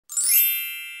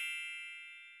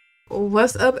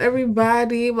What's up,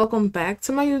 everybody? Welcome back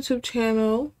to my YouTube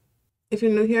channel. If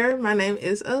you're new here, my name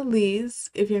is Alyce.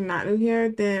 If you're not new here,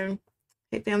 then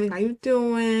hey family, how you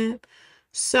doing?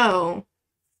 So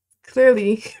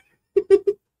clearly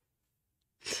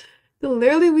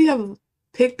we have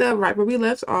picked up right where we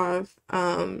left off.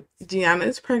 Gianna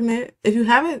is pregnant. If you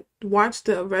haven't watched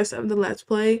the rest of the Let's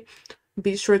Play,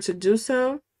 be sure to do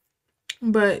so.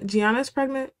 But Gianna is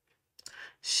pregnant.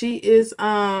 She is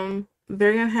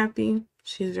very unhappy.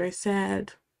 She's very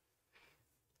sad.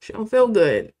 She don't feel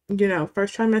good,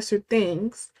 first trimester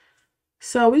things.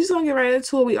 So we just gonna get right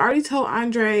into it. We already told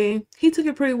Andre, he took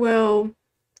it pretty well,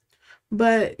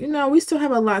 but we still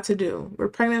have a lot to do. We're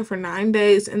pregnant for 9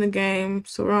 days in the game,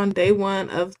 so we're on day 1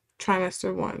 of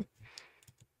trimester 1.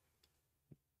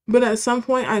 But at some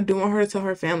point, I do want her to tell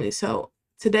her family. So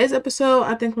today's episode,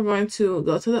 I think we're going to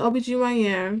go to the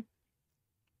OBGYN,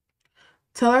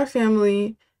 tell our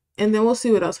family, and then we'll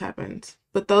see what else happens.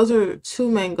 But those are 2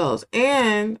 main goals.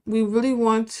 And we really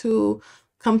want to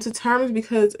come to terms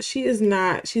because she's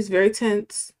very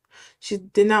tense. She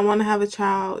did not want to have a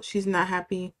child. She's not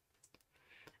happy.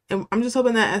 And I'm just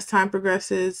hoping that as time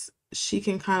progresses, she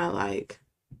can kind of like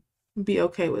be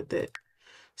okay with it.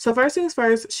 So first things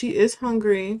first, she is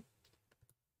hungry.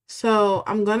 So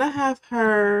I'm going to have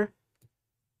her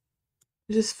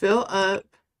just fill up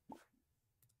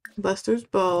Buster's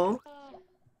bowl.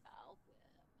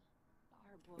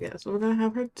 Yeah, that's what we're going to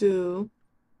have her do.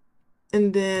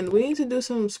 And then we need to do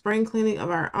some spring cleaning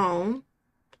of our own.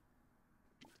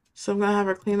 So I'm going to have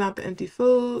her clean out the empty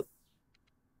food.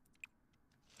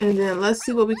 And then let's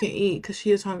see what we can eat because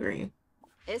she is hungry.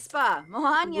 Ispa,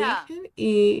 Mohanya. We can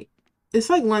eat.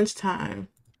 It's like lunchtime.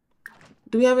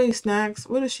 Do we have any snacks?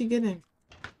 What is she getting?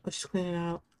 Oh, she's cleaning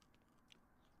out.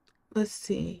 Let's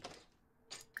see.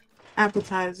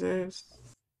 Appetizers.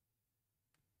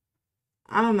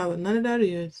 I don't know what none of that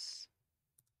is.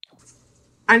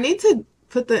 I need to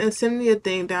put the Insomnia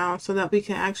thing down so that we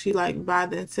can actually like buy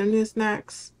the Insomnia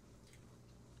snacks.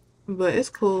 But it's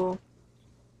cool.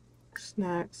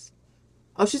 Snacks.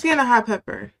 Oh, she's getting a hot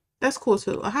pepper. That's cool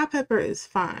too. A hot pepper is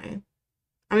fine.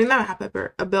 I mean, not a hot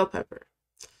pepper, a bell pepper.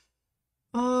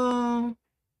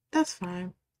 That's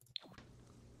fine.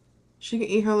 She can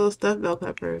eat her little stuffed bell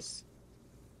peppers.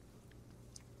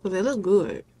 Well, they look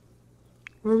good.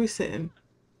 Where are we sitting?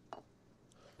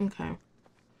 Okay.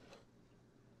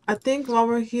 I think while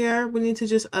we're here, we need to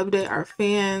just update our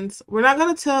fans. We're not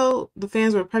going to tell the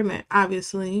fans we're pregnant,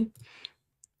 obviously.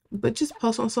 But just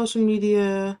post on social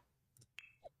media.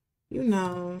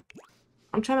 I'm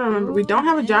trying to remember. We don't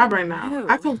have a job right now.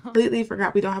 I completely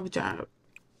forgot we don't have a job.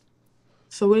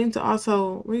 So we need to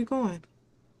also... Where are you going?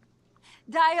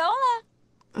 Diola.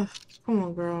 Ugh, come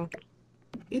on, girl.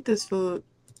 Eat this food.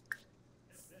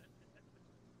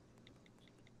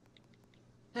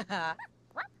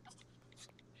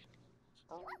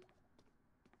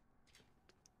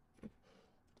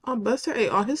 Oh, Buster ate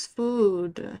all his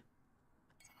food.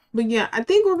 But yeah, I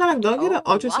think we're gonna go get an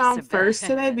ultrasound first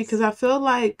today because I feel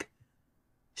like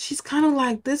she's kind of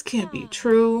like, this can't be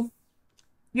true.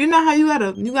 You know how you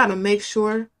gotta make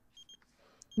sure.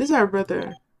 This is our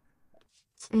brother.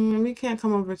 We can't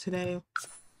come over today.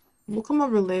 We'll come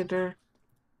over later.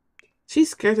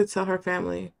 She's scared to tell her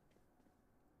family.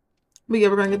 But yeah,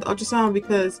 we're gonna get the ultrasound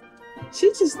because she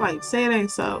just like say it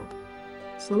ain't so.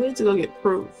 So we need to go get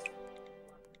proof.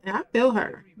 And I feel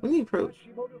her. We need proof.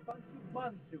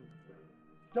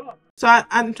 So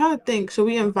I'm trying to think. Should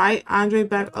we invite Andre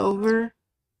back over?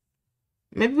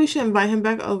 Maybe we should invite him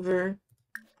back over.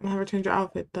 I'm gonna have her change her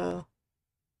outfit though.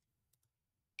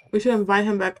 We should invite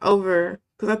him back over.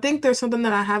 Because I think there's something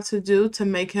that I have to do to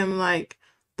make him like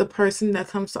the person that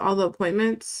comes to all the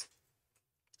appointments.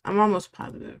 I'm almost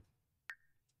positive.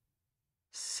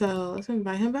 So let's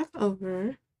invite him back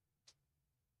over.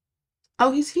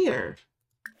 Oh, he's here.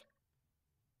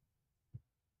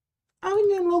 Oh, we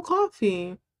need a little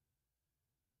coffee.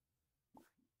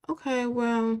 Okay,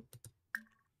 well,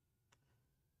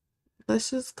 let's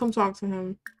just come talk to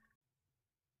him.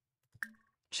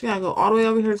 She gotta go all the way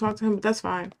over here to talk to him, but that's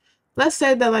fine. Let's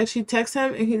say that like she texts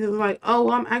him and he's like, "Oh,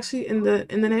 well, I'm actually in the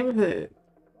neighborhood,"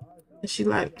 and she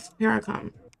like, "Here I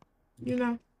come,"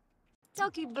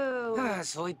 Toki boo.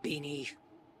 Soy beanie.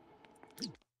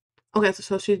 Okay,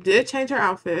 so she did change her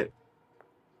outfit.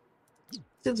 She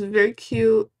looks very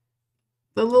cute.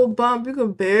 The little bump, you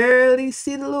can barely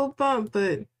see the little bump,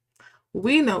 but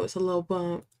we know it's a little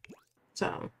bump.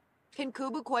 So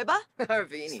Kinkubu Koiba?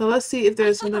 So let's see if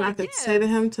there's something I could say to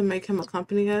him to make him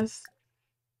accompany us.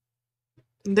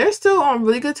 They're still on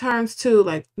really good terms too.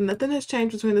 Like nothing has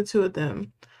changed between the two of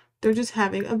them. They're just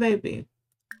having a baby.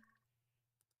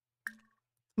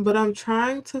 But I'm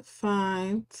trying to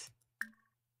find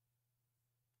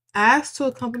ask to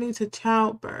accompany to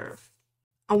childbirth.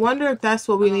 I wonder if that's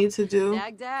what we need to do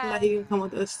Dag so that dag. he can come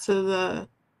with us to the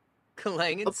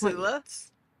Kalang and Sula.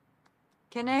 appointments.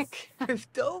 Kinnick.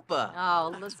 Dopa.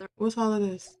 Oh, listen. What's all of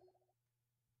this?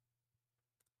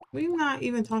 We're not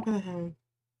even talking to him.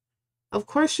 Of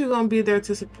course you're gonna be there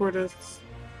to support us.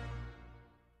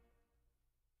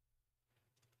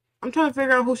 I'm trying to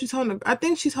figure out who she's holding. I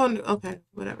think she's holding. Okay,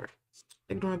 whatever.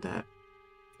 Ignore that.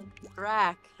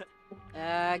 Rack.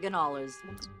 Ganolas.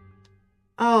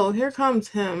 Oh, here comes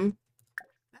him.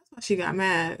 That's why she got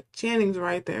mad. Channing's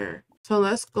right there. So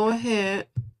let's go ahead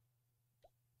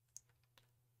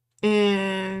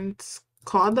and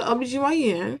call the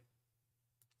OBGYN.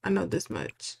 I know this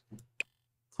much.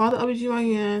 Call the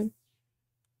OBGYN.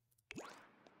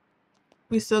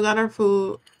 We still got our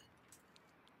food.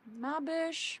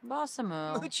 Mabish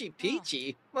Bossamo. Moochie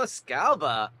Peachy.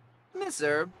 Moscalba.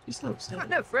 Miserb. She's so upset.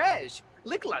 Kana fresh.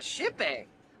 Likla shippe.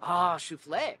 Ah,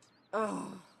 choufle.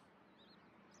 Oh.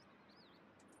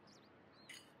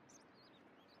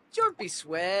 Jorpy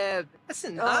sweb. That's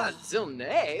not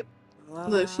zilnabe.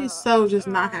 Look, she's so just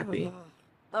not happy.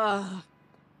 Uh.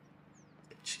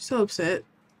 She's so upset.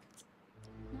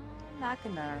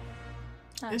 Mackiner.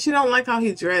 And she don't like how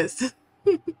he dressed.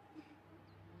 Can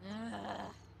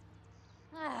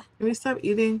we stop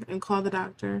eating and call the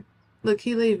doctor? Look,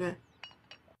 he leaving.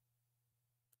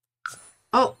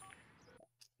 Oh,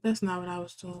 that's not what I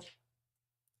was doing.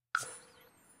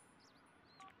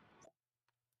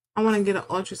 I want to get an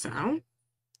ultrasound.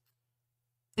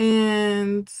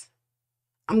 And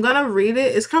I'm going to read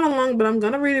it. It's kind of long, but I'm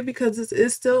going to read it because this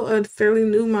is still a fairly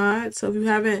new mod. So if you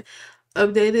haven't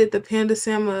updated the Panda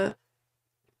Sama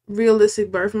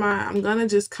realistic birth mod, I'm going to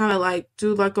just kind of like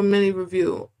do like a mini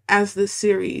review as this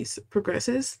series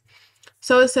progresses.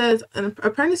 So it says a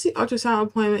pregnancy ultrasound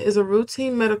appointment is a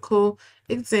routine medical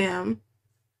exam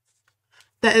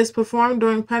that is performed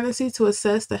during pregnancy to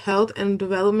assess the health and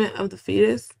development of the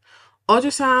fetus.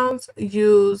 Ultrasounds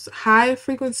use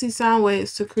high-frequency sound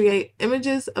waves to create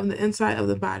images of the inside of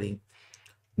the body.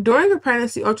 During a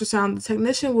pregnancy ultrasound, the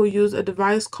technician will use a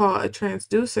device called a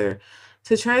transducer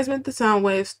to transmit the sound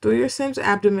waves through your sim's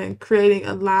abdomen, creating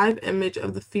a live image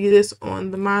of the fetus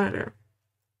on the monitor.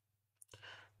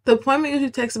 The appointment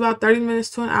usually takes about 30 minutes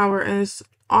to an hour and is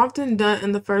often done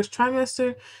in the first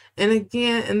trimester and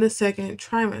again in the second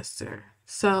trimester.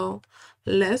 So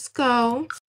let's go.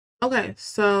 Okay,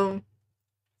 so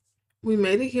we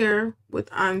made it here with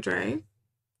Andre.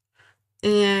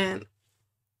 And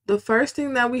the first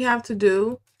thing that we have to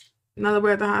do now that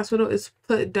we're at the hospital is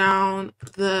put down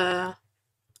the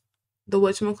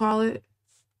whatchamacallit,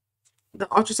 the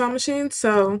ultrasound machine.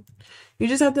 So you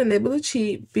just have to enable the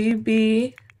cheat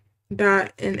bb.enable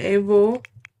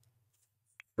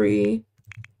free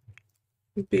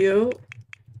build,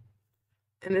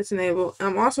 and it's enabled.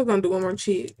 I'm also gonna do one more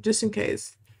cheat just in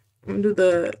case. I'm gonna do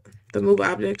the move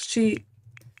objects cheat.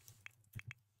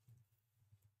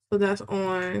 So that's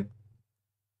on.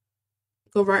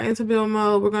 Go right into build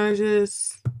mode. We're gonna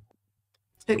just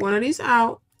take one of these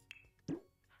out.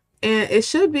 And it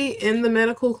should be in the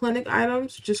medical clinic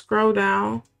items. Just scroll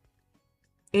down.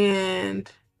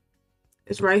 And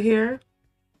it's right here.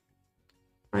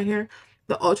 Right here.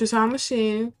 The ultrasound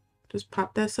machine. Just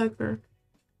pop that sucker.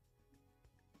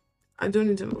 I do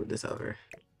need to move this over.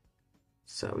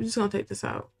 So we're just gonna take this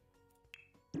out.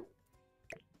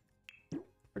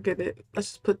 Forget it. Let's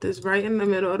just put this right in the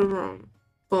middle of the room.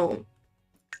 Boom.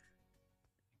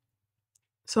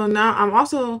 So now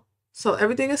so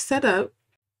everything is set up.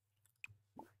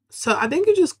 So I think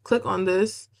you just click on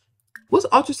this. What's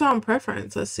ultrasound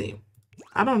preference? Let's see.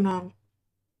 I don't know.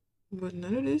 But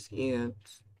none of this yet.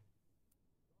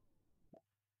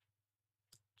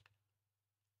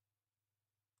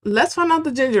 Let's find out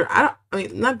the gender.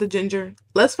 Not the gender.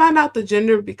 Let's find out the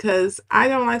gender because I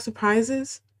don't like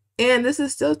surprises. And this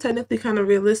is still technically kind of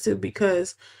realistic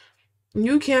because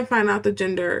you can find out the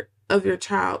gender of your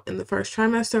child in the first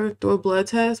trimester through a blood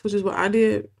test, which is what I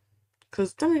did.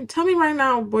 Because tell me right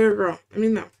now, boy or girl. Let me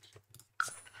know.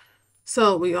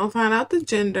 So we're going to find out the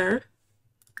gender.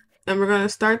 And we're going to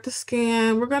start the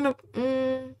scan. We're going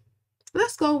to,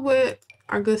 let's go with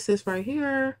our good sis right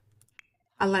here.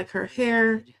 I like her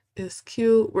hair. It's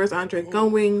cute. Where's Andre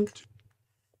going?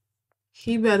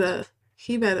 He better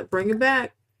bring it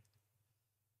back.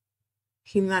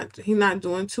 He not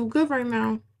doing too good right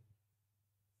now.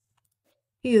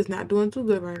 He is not doing too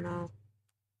good right now.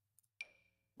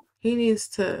 He needs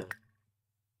to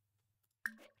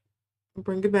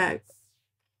bring it back.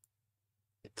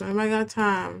 So anybody got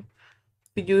time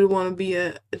for you to want to be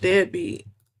a deadbeat?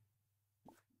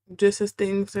 just as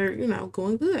things are, you know,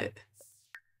 going good.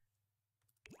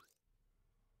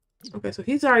 Okay, so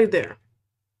he's already there,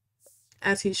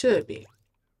 as he should be.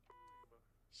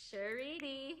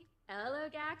 Sharidi,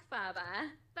 Elogak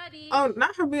Faba, Buddy. Oh,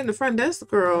 not her being the front desk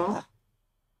girl.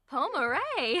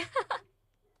 Pomeray.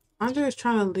 Andre is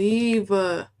trying to leave.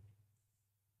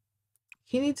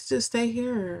 He needs to just stay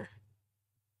here.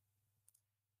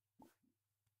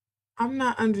 I'm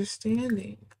not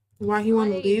understanding why he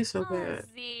want to leave so bad.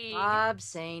 Bob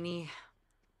Saney.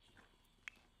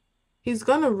 He's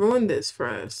gonna ruin this for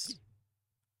us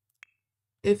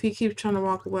if he keeps trying to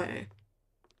walk away.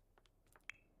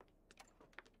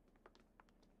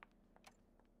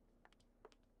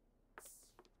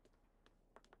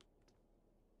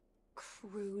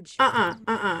 Crude.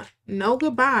 No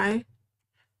goodbye.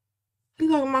 He's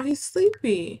talking about he's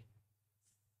sleepy.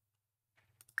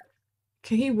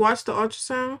 Can he watch the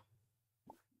ultrasound?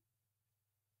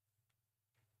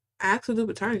 Ask to do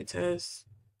paternity test.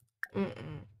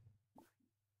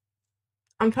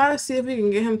 I'm trying to see if we can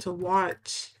get him to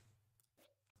watch.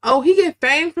 Oh, he get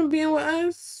fame from being with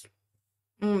us?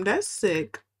 That's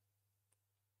sick.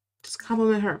 Just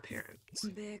compliment her appearance.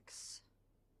 Bix.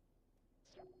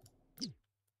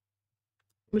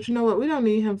 But you know what? We don't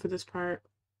need him for this part.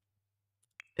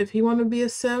 If he want to be a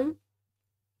sim,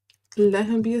 let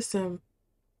him be a sim.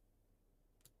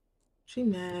 She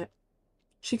mad.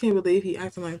 She can't believe he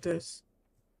acting like this.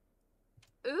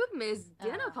 Oog Miss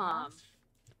Ginapom.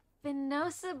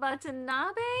 Venosa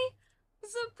Batanabe?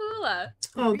 Zapula.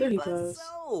 Oh, there he goes.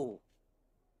 So.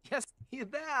 Yes, you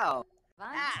bow.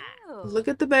 Look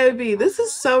at the baby. This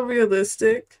is so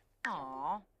realistic.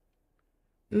 Aw.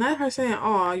 Not her saying,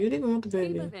 "Aw, you didn't even want the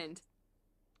baby."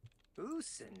 Ooh,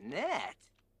 Sinette.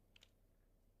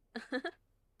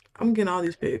 I'm getting all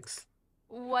these pics.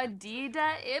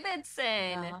 Wadida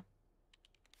Ibidson. Uh-huh.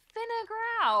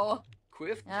 Finnegrau.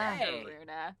 Quiff Ah. day.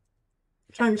 Runa.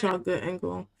 Trying to get y'all a good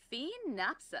angle. Fee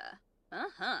Napsa.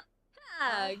 Uh-huh.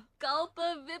 Ah,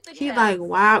 Gulpa Vipicus. He like,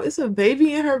 wow, it's a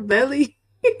baby in her belly.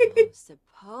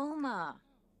 Sapoma.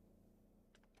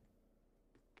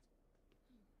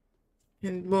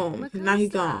 And boom, now he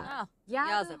gone. Oh,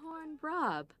 Yazahorn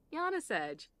Brub.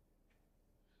 Yanasej.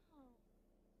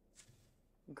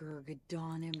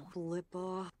 Gurgadon and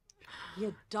Blippa.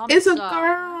 You dumb It's a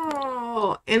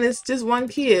girl, and it's just one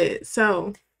kid.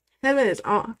 So heaven is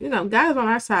on. You know, God is on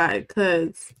our side,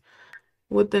 cause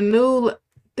with the new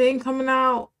thing coming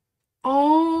out,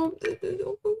 oh,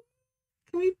 can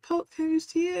we poke? Can you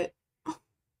see it?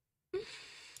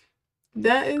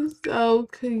 That is so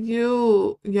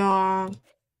cute, y'all.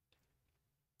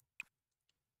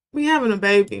 We having a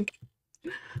baby.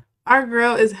 Our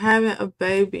girl is having a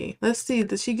baby. Let's see.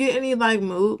 Did she get any like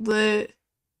moodlet?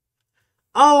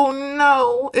 Oh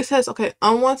no. It says, okay,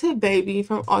 unwanted baby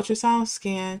from ultrasound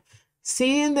scan.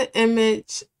 Seeing the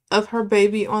image of her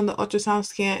baby on the ultrasound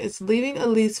scan is leaving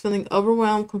Alyce feeling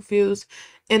overwhelmed, confused,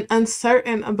 and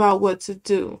uncertain about what to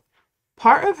do.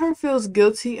 Part of her feels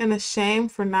guilty and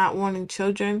ashamed for not wanting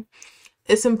children.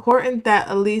 It's important that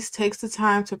Alyce takes the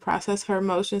time to process her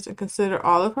emotions and consider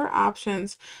all of her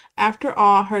options. After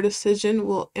all, her decision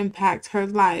will impact her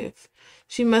life.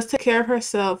 She must take care of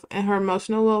herself and her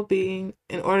emotional well-being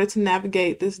in order to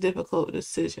navigate this difficult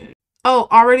decision. Oh,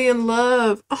 already in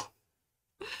love. Oh,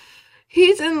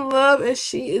 he's in love and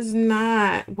she is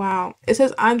not. Wow. It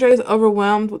says Andre is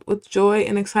overwhelmed with joy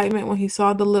and excitement when he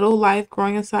saw the little life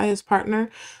growing inside his partner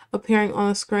appearing on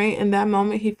the screen. In that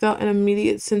moment, he felt an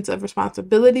immediate sense of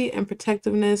responsibility and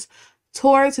protectiveness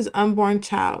towards his unborn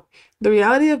child. The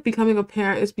reality of becoming a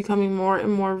parent is becoming more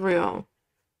and more real.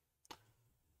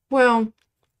 Well,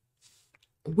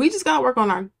 we just gotta work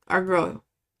on our girl,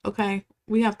 okay?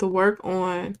 We have to work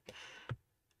on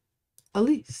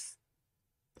Alyce.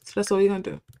 So that's what we're gonna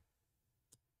do.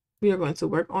 We are going to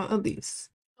work on Alyce.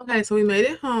 Okay, so we made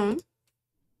it home.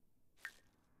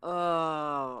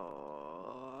 Oh.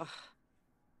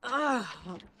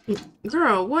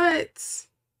 Girl, what?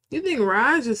 You think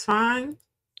Raj is fine?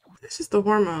 That's just the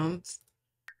hormones.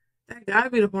 That gotta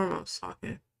be the hormones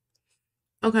talking.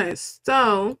 Okay,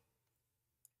 so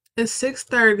it's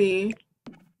 6:30.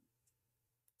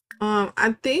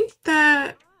 I think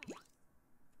that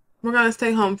we're gonna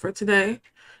stay home for today.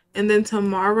 And then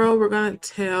tomorrow we're gonna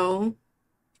tell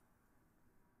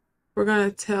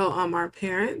our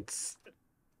parents,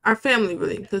 our family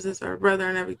really, because it's our brother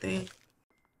and everything.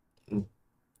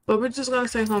 But we're just gonna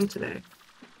stay home today.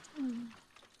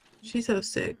 She's so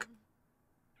sick.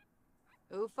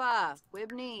 Oofa.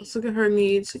 Wibney. Let's look at her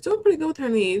needs. She's doing pretty good with her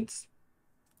needs.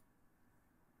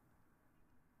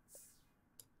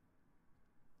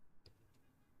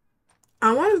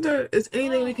 I wonder if there is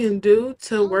anything we can do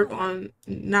to work on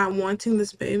not wanting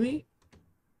this baby.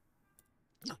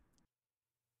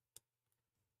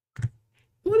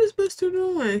 What is Buster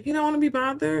doing? He don't want to be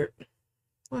bothered?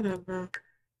 Whatever.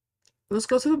 Let's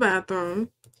go to the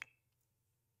bathroom.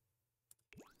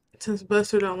 Since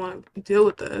Buster don't want to deal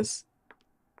with us.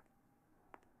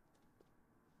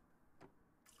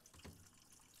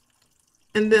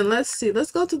 And then let's see.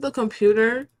 Let's go to the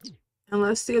computer. And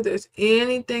let's see if there's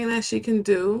anything that she can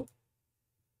do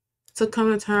to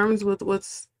come to terms with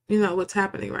what's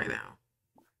happening right now.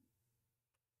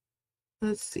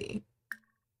 Let's see.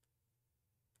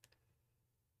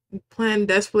 Plan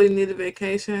desperately need a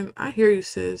vacation. I hear you,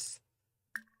 sis.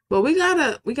 But we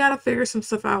gotta figure some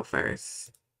stuff out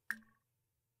first.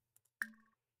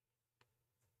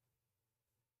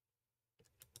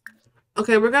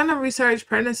 Okay, we're gonna research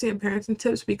pregnancy and parenting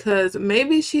tips because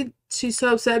maybe she's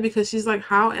so upset because she's like,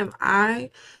 how am I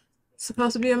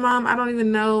supposed to be a mom? I don't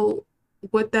even know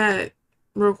what that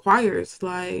requires.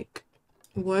 Like,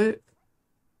 what?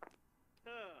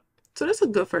 So that's a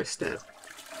good first step.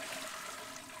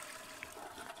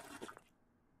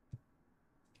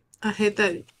 I hate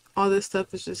that all this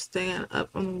stuff is just staying up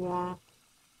on the wall.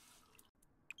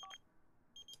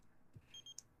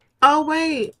 Oh,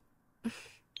 wait.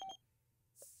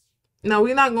 No,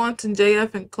 we're not going to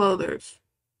JF and Clothers.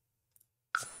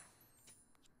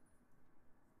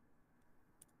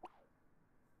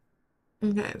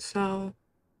 Okay, so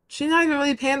she's not even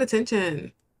really paying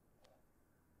attention.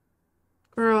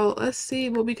 Girl, let's see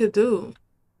what we could do.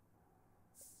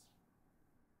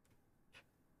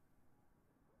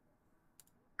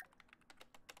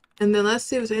 And then let's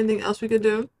see if there's anything else we could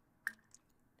do.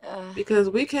 Because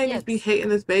we can't just be hating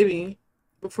this baby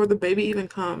before the baby even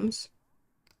comes.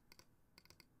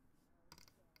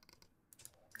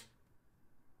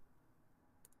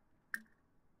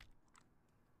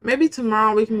 Maybe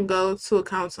tomorrow we can go to a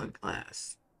counseling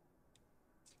class.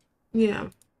 Yeah,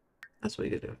 that's what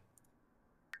you could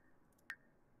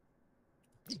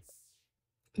do.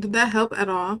 Did that help at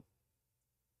all?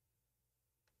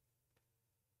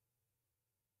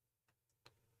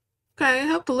 Okay, it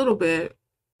helped a little bit.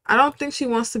 I don't think she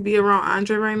wants to be around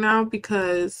Andre right now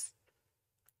because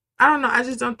I don't know. I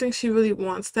just don't think she really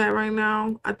wants that right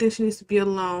now. I think she needs to be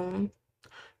alone,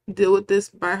 deal with this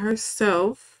by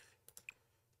herself.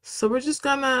 So we're just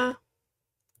gonna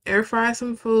air fry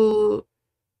some food,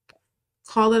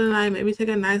 call it a night, maybe take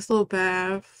a nice little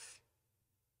bath.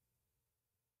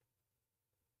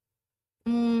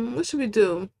 What should we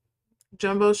do?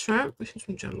 Jumbo shrimp? We should do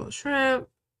some jumbo shrimp.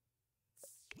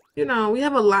 You know, we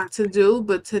have a lot to do,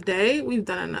 but today we've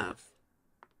done enough.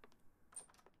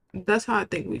 That's how I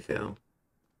think we feel.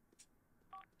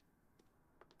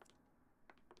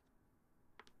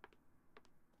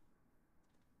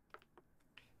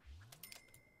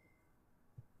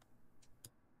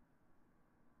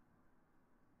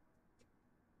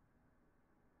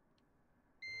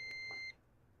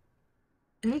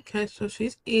 Okay, so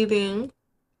she's eating.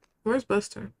 Where's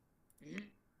Buster?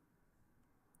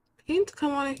 He needs to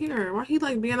come on in here. Why he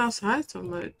like being outside so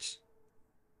much?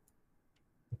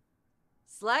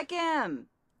 Slack him.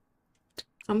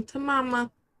 Come to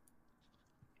mama.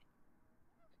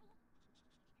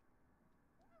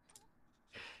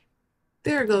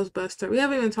 There goes Buster. We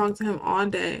haven't even talked to him all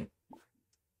day.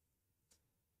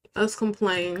 Us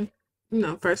complain. You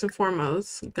know, first and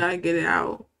foremost, gotta get it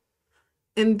out.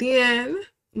 And then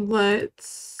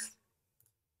let's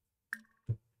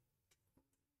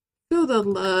feel the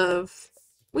love.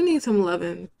 We need some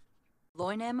loving.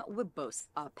 Loinem wibos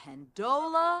a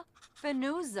pendola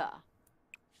fenuza.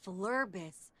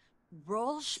 Flurbis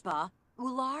rolshpa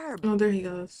ularb. Oh, there he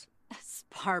goes.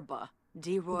 Sparba.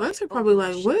 D-Roy. Buster probably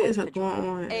like, what is going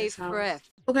on in A this house? friff.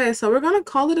 Okay, so we're gonna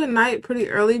call it a night pretty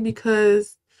early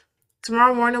because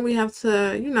tomorrow morning we have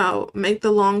to, you know, make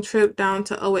the long trip down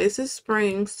to Oasis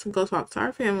Springs to go talk to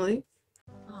our family.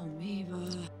 Oh,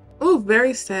 Meva. Oh,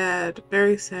 very sad.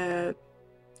 Very sad.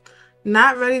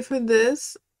 Not ready for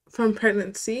this from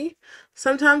pregnancy.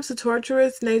 Sometimes the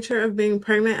torturous nature of being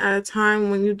pregnant at a time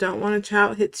when you don't want a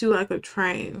child hits you like a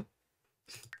train.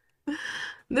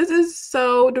 This is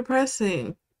so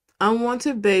depressing.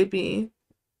 Unwanted baby.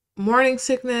 Morning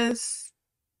sickness.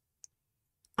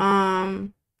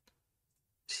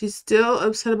 She's still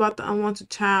upset about the unwanted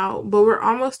child, but we're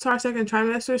almost to our second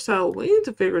trimester, so we need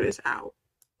to figure this out.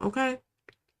 Okay?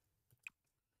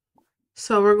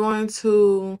 So we're going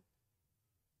to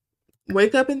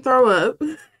wake up and throw up.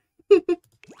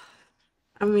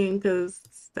 I mean, because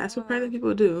that's what pregnant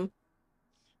people do.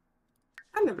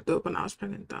 I never threw up when I was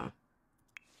pregnant, though.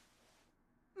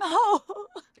 Oh,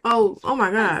 Oh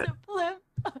my God.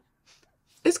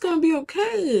 It's gonna be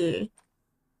okay.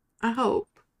 I hope.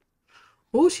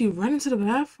 Oh, she ran into the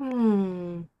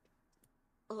bathroom.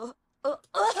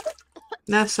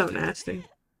 That's so nasty.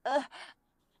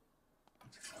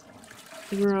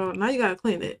 Girl, now you gotta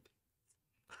clean it.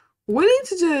 We need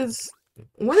to just...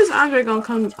 When is Andre gonna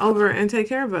come over and take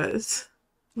care of us?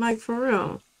 Like, for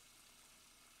real.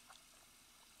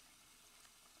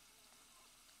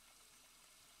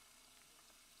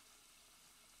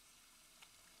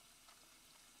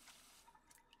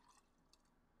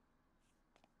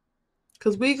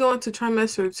 Because we go into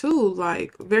trimester 2,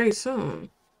 like, very soon.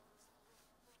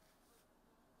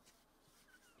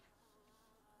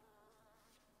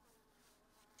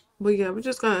 But yeah, we're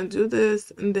just gonna do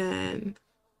this, and then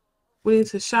we need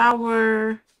to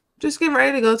shower. Just get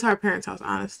ready to go to our parents' house,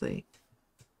 honestly.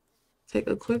 Take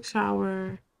a quick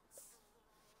shower.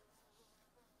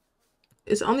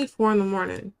 It's only 4 in the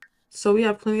morning. So we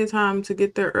have plenty of time to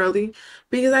get there early.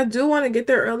 Because I do want to get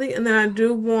there early, and then I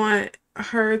do want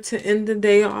her to end the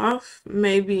day off.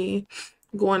 Maybe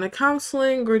going to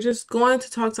counseling or just going to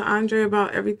talk to Andre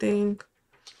about everything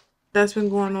that's been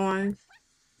going on.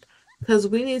 Because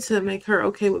we need to make her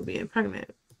okay with being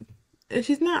pregnant. And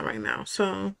she's not right now,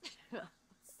 so...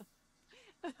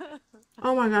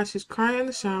 Oh my gosh, she's crying in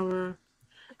the shower.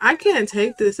 I can't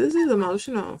take this. This is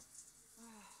emotional.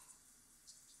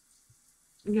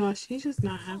 Y'all, she's just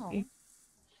not happy.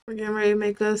 We're getting ready to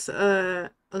make us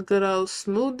a good old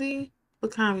smoothie.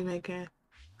 What kind are we making?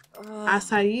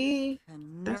 Acai.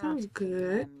 That sounds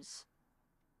good.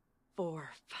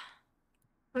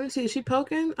 Let me see. Is she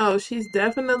poking? Oh, she's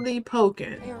definitely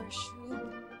poking.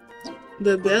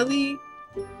 The belly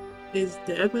is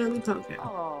definitely poking.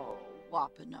 Oh,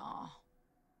 Wapana.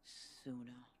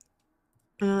 Suna.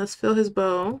 Let's fill his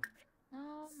bowl.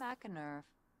 Oh, Macanerv.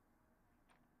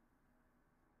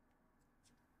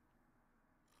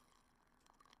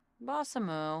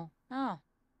 Bossamu. Oh.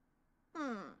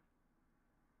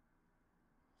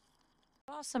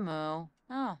 Bossamu.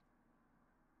 Oh.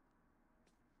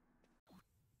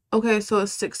 Okay, so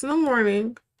it's 6 in the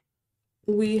morning.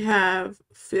 We have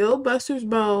filled Buster's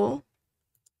bowl.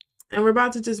 And we're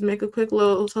about to just make a quick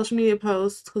little social media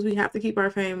post because we have to keep our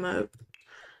fame up.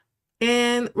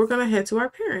 And we're going to head to our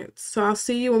parents. So I'll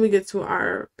see you when we get to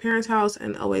our parents' house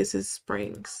in Oasis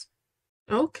Springs.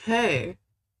 Okay.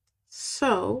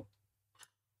 So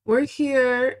we're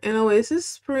here in Oasis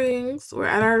Springs. We're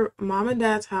at our mom and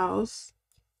dad's house.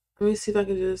 Let me see if I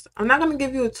can just... I'm not going to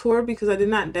give you a tour because I did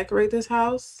not decorate this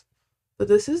house. But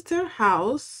this is their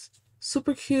house.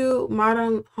 Super cute,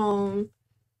 modern home.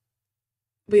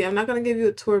 But yeah, I'm not going to give you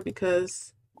a tour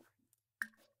because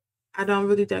I don't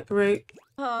really decorate.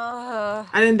 I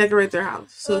didn't decorate their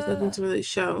house, so it's nothing to really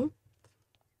show.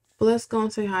 But let's go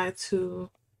and say hi to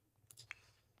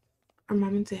our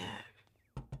mom and dad.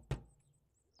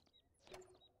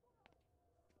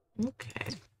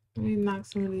 Okay. Let me knock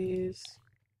some of these.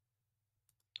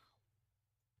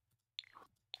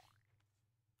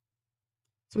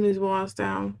 Some of these walls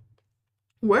down.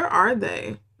 Where are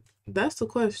they? That's the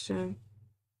question.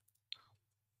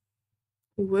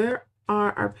 Where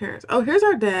are our parents? Oh, here's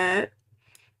our dad.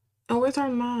 And where's our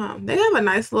mom? They have a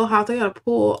nice little house. They got a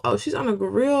pool. Oh, she's on a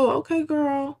grill. Okay,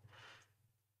 girl.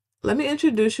 Let me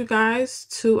introduce you guys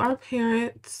to our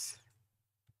parents.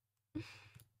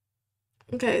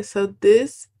 Okay, so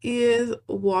this is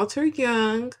Walter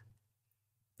Young.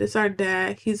 This is our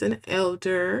dad. He's an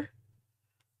elder.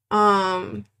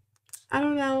 I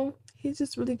don't know. He's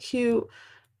just really cute.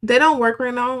 They don't work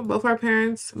right now. Both of my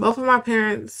parents, both of our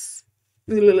parents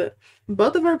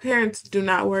do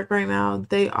not work right now.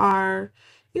 They are,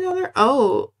 they're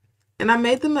old. And I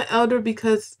made them an elder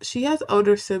because she has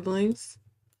older siblings.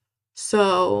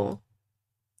 So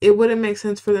it wouldn't make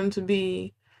sense for them to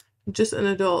be just an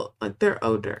adult. Like, they're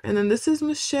older. And then this is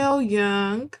Michelle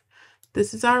Young.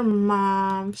 This is our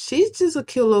mom. She's just a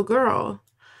cute little girl.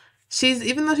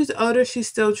 Even though she's older, she's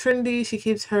still trendy. She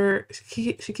keeps her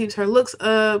looks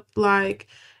up, like,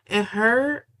 and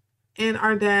her and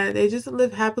our dad, they just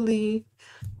live happily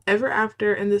ever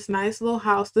after in this nice little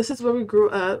house. This is where we grew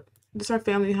up. This is our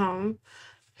family home.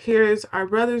 Here's our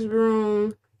brother's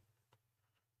room.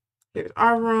 Here's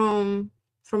our room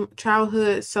from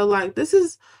childhood. So, like, this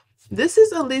is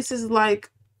Alyce's, like,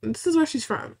 this is where she's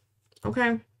from.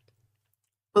 Okay?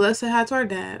 But let's say hi to our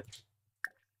dad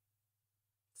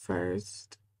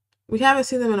first. We haven't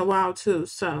seen them in a while too,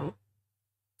 so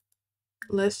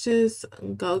let's just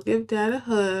go give dad a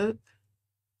hug.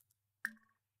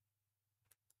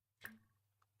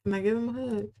 Can I give him a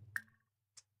hug?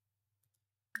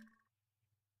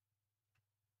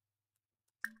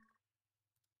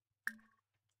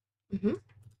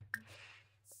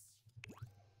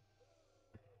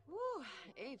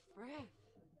 Hey, friend.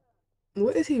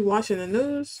 What is he watching, the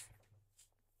news?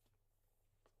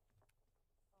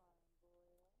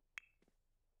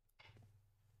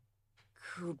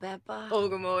 Kubeba.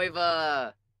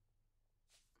 Ogamoiva.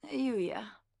 Yuya.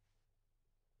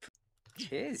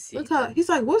 Look how he's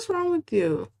like, what's wrong with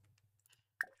you?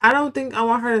 I don't think I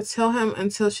want her to tell him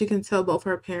until she can tell both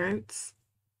her parents.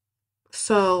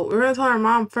 So we're gonna tell her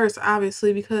mom first,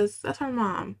 obviously, because that's her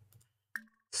mom.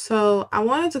 So I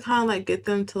wanted to kind of like get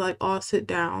them to like all sit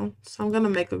down. So I'm gonna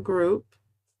make a group.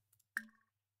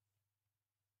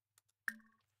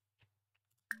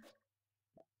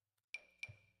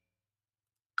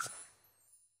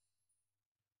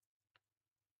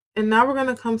 And now we're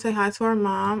gonna come say hi to our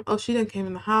mom. Oh, she didn't came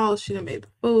in the house. She didn't make the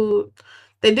food.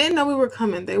 They didn't know we were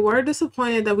coming. They were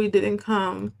disappointed that we didn't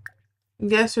come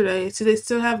yesterday. See, they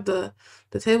still have the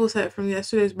table set from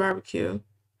yesterday's barbecue.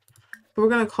 But we're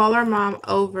gonna call our mom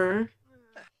over.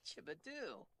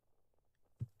 Chibadoo.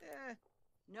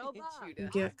 No,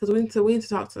 Yeah, because we need to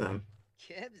talk to them.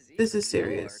 This is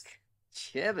serious.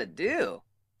 Chibadoo.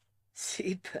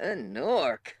 Sipa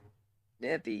Nork.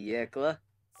 Neppy Yekla.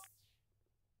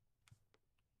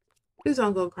 Please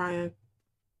don't go crying.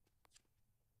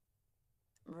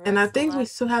 And I think we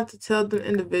still have to tell them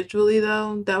individually,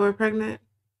 though, that we're pregnant.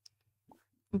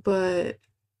 But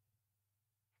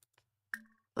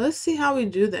let's see how we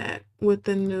do that with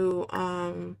the new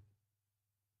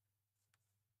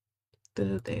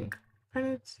thing.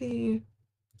 Pregnancy.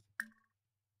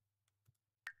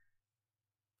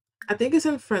 I think it's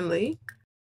in friendly.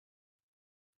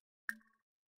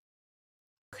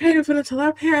 Okay, we're gonna tell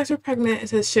our parents we're pregnant. It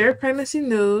says share pregnancy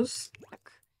news.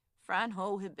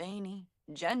 Franho Hibani.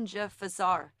 Genja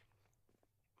Fasar.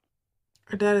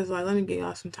 Our dad is like, let me get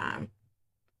y'all some time.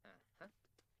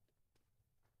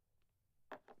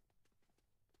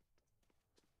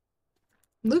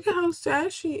 Look at how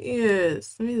sad she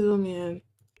is. Let me zoom in.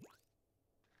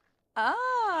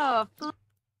 Oh,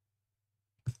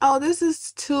 Oh, this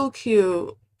is too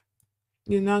cute.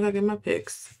 You know I gotta get my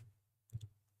pics.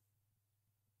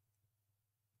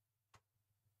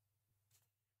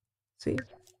 See?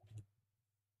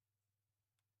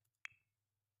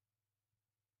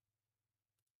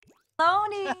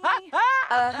 Flony.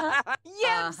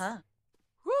 Yes. Oh,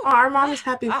 our mom is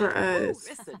happy for us.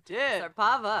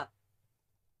 Sarpava.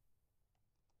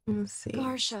 Let's see.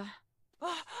 Garsha.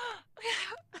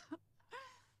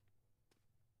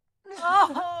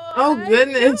 Oh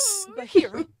goodness.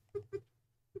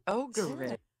 Oh,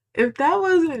 good. If that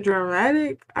wasn't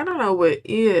dramatic, I don't know what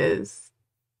is.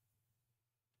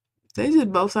 They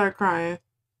just both started crying.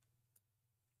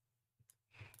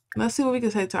 Let's see what we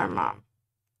can say to our mom.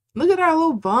 Look at our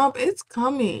little bump. It's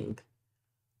coming.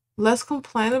 Let's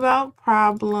complain about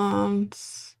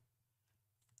problems.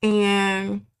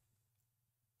 And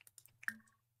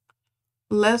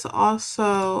let's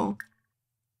also,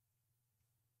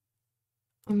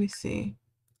 let me see.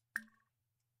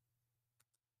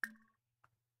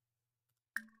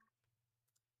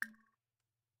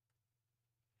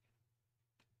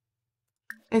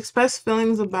 Express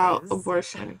feelings about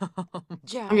abortion.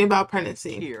 I mean, about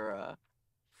pregnancy. Kira.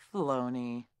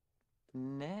 Flony.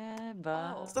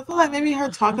 Neba. So I feel like maybe her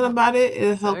talking about it,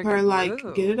 it'll help her, like,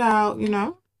 get it out, you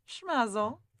know?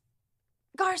 Schmazel.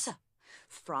 Garza.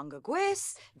 Franga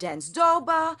Gwis. Dens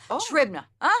Doba. Tribna.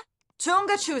 Huh?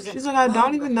 Tunga choosing. She's like, I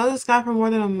don't even know this guy for more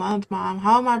than a month, Mom.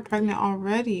 How am I pregnant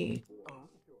already?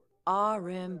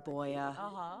 Arim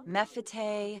Boya.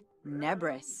 Mephite.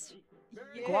 Nebris.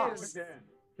 Guas.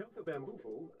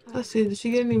 Let's see, did she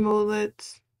get any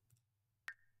mulets?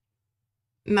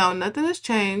 No, nothing has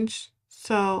changed.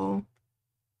 So,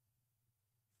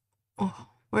 oh,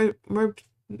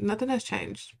 nothing has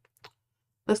changed.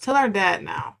 Let's tell our dad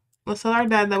now. Let's tell our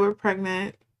dad that we're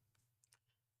pregnant.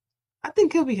 I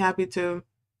think he'll be happy too.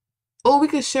 Oh, we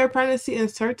could share pregnancy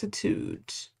and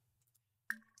certitude.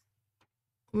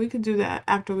 We could do that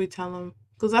after we tell him.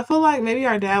 Because I feel like maybe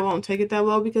our dad won't take it that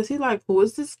well because he's like, who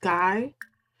is this guy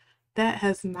that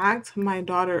has knocked my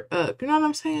daughter up? You know what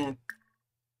I'm saying?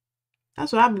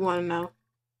 That's what I be wanting to know.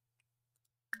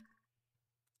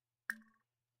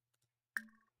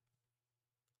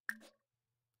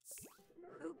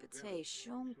 Upate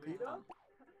Shunka.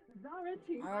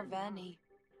 Arvani.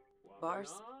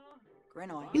 Bars.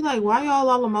 Grinoy. He's like, why y'all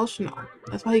all emotional?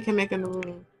 That's why he can make in the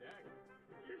room.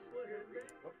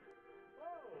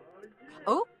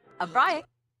 Oh, a bright.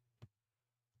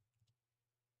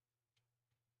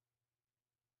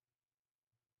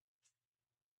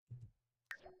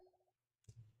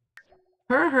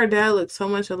 Her and her dad look so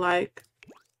much alike.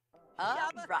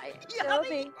 Right.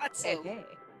 Yummy. What's it? Hey.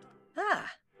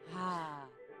 Ah. Ah.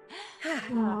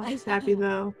 Oh, he's happy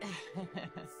though.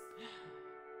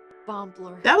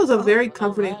 Bombler. That was a very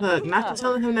comforting hug. Not to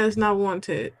telling him that it's not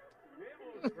wanted.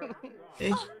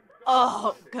 Eh.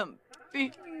 Oh,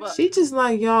 She just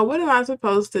like, y'all, what am I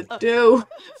supposed to do?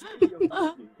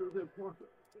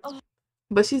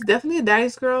 But she's definitely a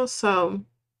daddy's girl, so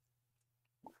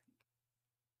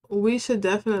we should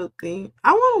definitely.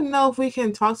 I want to know if we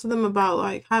can talk to them about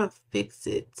like how to fix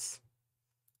it.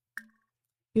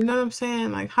 You know what I'm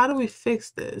saying? Like, how do we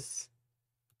fix this?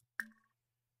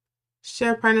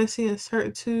 Share pregnancy and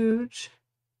certitude.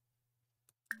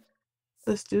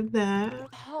 Let's do that.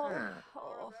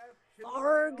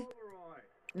 Farg.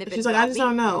 And she's like, I just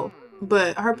don't know.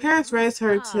 But her parents raised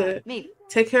her to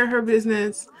take care of her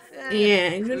business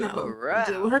and, you know,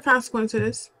 deal with her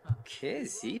consequences.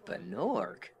 Kizipa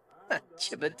Nork.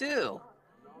 Chibadoo.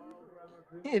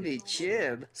 Ibby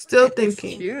Chib. Still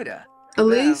thinking. Cuta.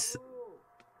 Alyce.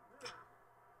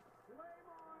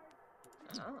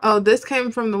 Oh, this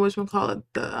came from the whatchamacallit,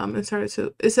 the inserted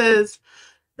too. It says,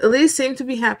 Alyce seemed to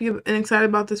be happy and excited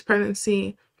about this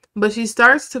pregnancy, but she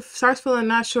starts feeling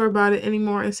not sure about it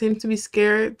anymore and seems to be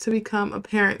scared to become a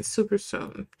parent super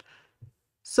soon.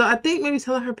 So I think maybe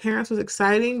telling her parents was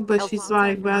exciting, but she's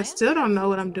like, but I still don't know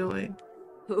what I'm doing.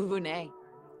 So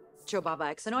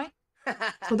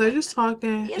they're just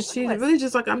talking, and she's really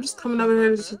just like, I'm just coming over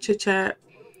here to chit chat.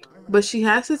 But she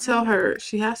has to tell her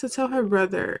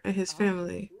brother and his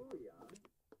family.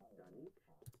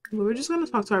 But we're just gonna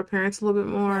talk to our parents a little bit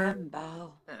more.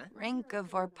 Rinka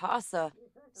Varpasa.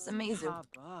 Samizu.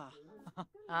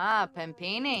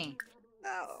 Pampini.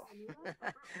 Oh,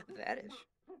 that is.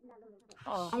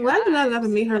 I'm glad you guys got to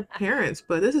meet her parents,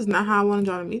 but this is not how I wanted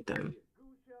y'all to meet them.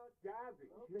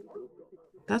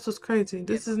 That's what's crazy.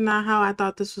 This is not how I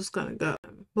thought this was gonna go.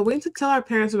 But we need to tell our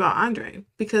parents about Andre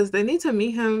because they need to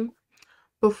meet him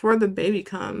before the baby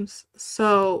comes.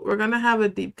 So we're gonna have a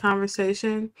deep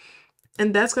conversation,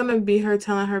 and that's gonna be her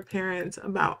telling her parents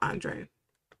about Andre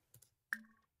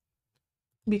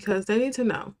because they need to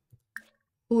know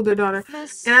who their daughter.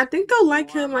 And I think they'll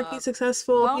like him, like he's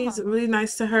successful, he's really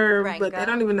nice to her, but they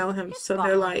don't even know him. So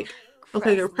they're like,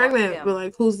 okay, you're pregnant, but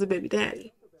like, who's the baby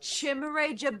daddy?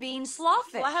 Chimere Jabin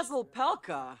Sloffish. Lazel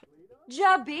Pelka.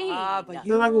 Jabin.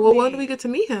 They're like, well, when do we get to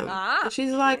meet him? And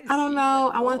she's like, I don't know.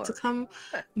 I want to come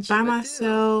by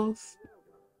myself.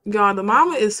 Y'all, the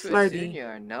mama is flirty.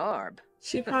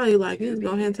 She probably like, you just go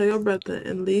ahead and tell your brother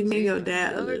and leave me and your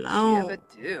dad alone.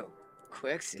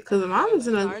 Because the mama's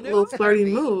in a little flirty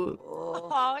mood.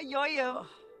 Oh, yo.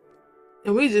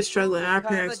 And we just struggling. Our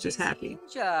parents just happy.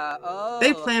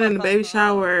 They planning the baby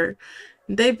shower.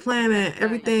 They planning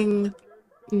everything,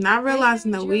 not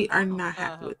realizing that we are not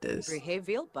happy with this.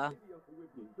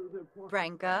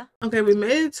 Okay, we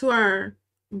made it to our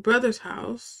brother's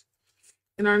house.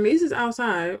 And our niece is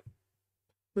outside.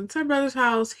 But it's our brother's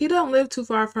house. He don't live too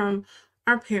far from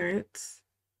our parents.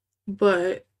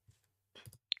 But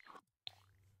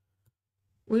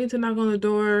we need to knock on the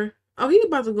door. Oh, he's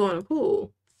about to go in the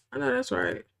pool. I know that's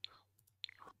right.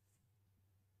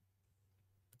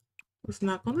 Let's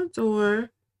knock on the door.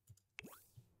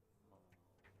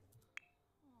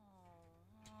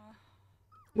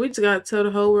 We just gotta tell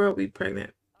the whole world we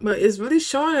pregnant. But it's really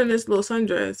showing in this little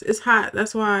sundress. It's hot.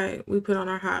 That's why we put on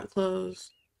our hot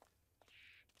clothes.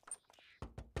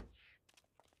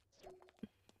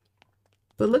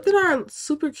 But look at our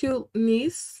super cute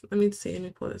niece. Let me see. Let me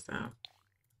pull this out.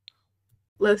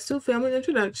 Let's do family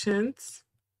introductions.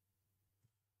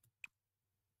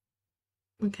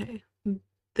 Okay.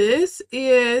 This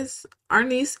is our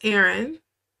niece, Erin.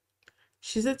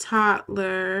 She's a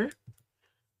toddler.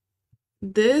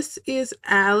 This is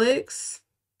Alex.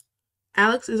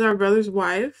 Alex is our brother's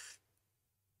wife.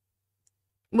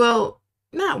 Well,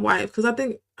 not wife, because I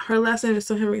think her last name is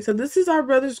still Henry. So this is our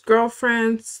brother's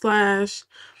girlfriend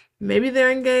 / maybe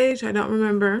they're engaged. I don't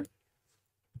remember.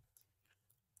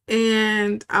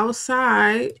 And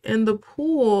outside in the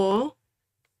pool,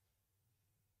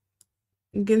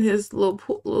 getting his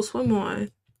little swim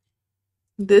on.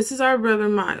 This is our brother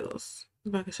Miles.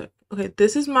 Okay,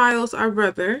 this is Miles, our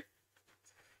brother.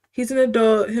 He's an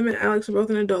adult. Him and Alex are both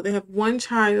an adult. They have one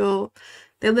child.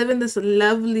 They live in this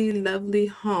lovely, lovely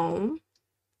home.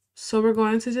 So we're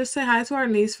going to just say hi to our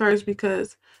niece first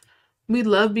because we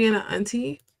love being an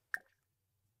auntie,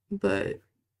 but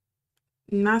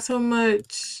not so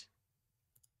much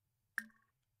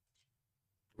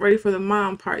ready for the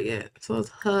mom part yet. So let's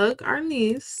hug our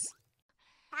niece.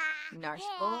 They're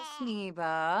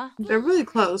really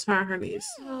close, her and her niece.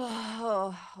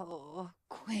 Okay.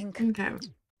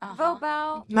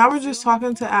 Now we're just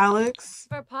talking to Alex.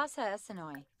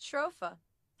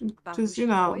 just, you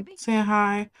know, saying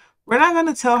hi. We're not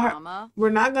gonna tell her. Mama. We're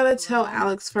not gonna tell Hello?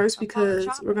 Alex first because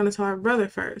we're gonna tell our brother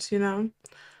first, you know.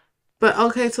 But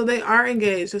okay, so they are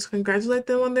engaged. Let's congratulate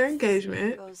them on their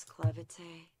engagement. Goes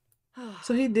Clevite.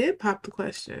 So he did pop the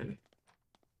question.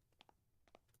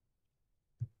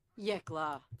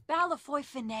 Yekla. Balafoy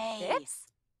Finay. Hips?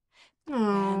 Oh,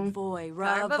 Banfoy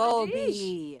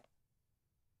Ravobi.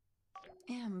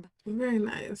 Imb. very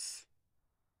nice.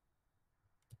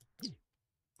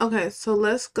 Okay, so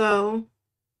let's go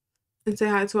and say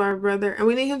hi to our brother. And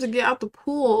we need him to get out the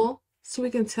pool so we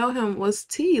can tell him what's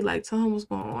tea. Like, tell him what's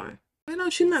going on. You know,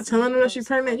 she's not telling him that she's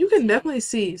pregnant. You can definitely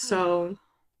see. So,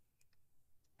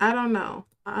 I don't know.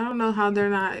 I don't know how they're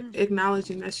not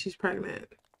acknowledging that she's pregnant.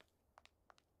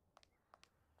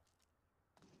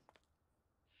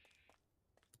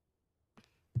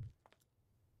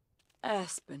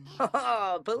 Aspen.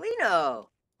 Oh, Bellino.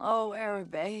 Oh,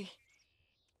 Arabe.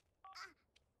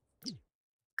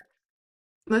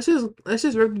 Let's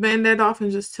just rip the band-aid off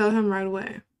and just tell him right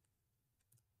away.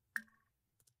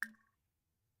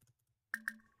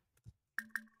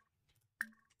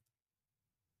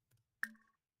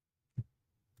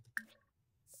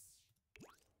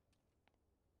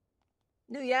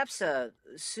 New Yapsa,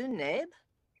 Suneb?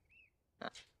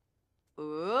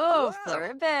 Ooh,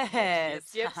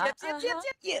 Flurbis. Yep.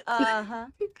 Uh-huh.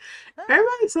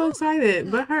 Everybody's so excited,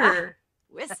 but her.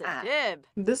 Wissa Dib.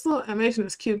 This little animation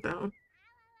is cute though.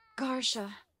 Garsha.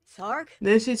 Sark?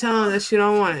 Then she tell him that she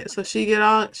don't want it, so she get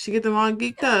them all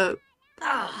geeked up,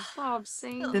 Bob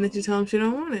Sing. and then she tell him she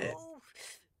don't want it.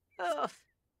 Oh.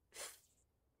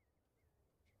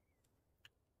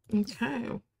 Okay,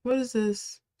 what is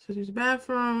this? So she's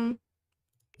bathroom.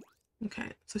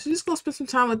 Okay, so she's just gonna spend some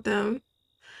time with them,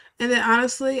 and then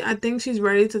honestly, I think she's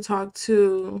ready to talk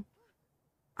to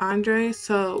Andre.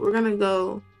 So we're gonna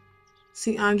go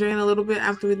see Andre in a little bit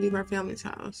after we leave our family's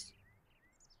house.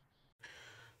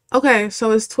 Okay,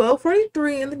 so it's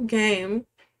 12:43 in the game.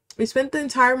 We spent the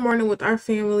entire morning with our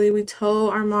family. We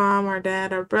told our mom, our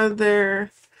dad, our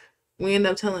brother. We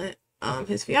ended up telling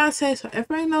his fiance, so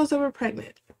everybody knows that we're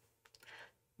pregnant.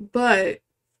 But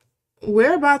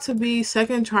we're about to be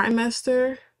second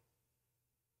trimester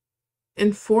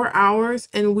in 4 hours,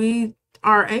 and we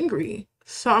are angry.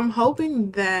 So I'm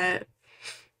hoping that,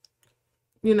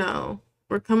 you know,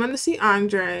 we're coming to see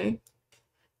Andre,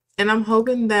 and I'm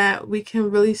hoping that we can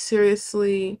really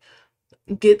seriously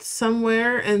get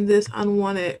somewhere in this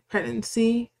unwanted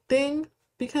pregnancy thing,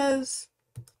 because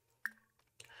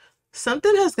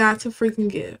something has got to freaking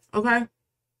give, okay?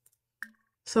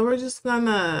 So we're just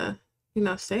gonna, you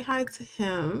know, say hi to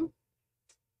him.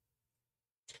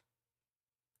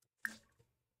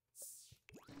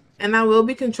 And I will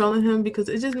be controlling him because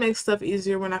it just makes stuff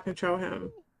easier when I control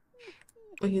him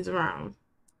when he's around.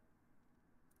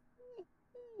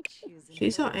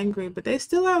 She's so angry, but they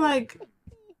still are like,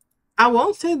 I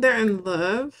won't say they're in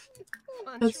love.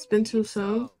 It's been too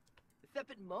soon.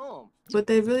 But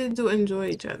they really do enjoy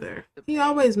each other. He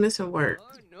always missing work.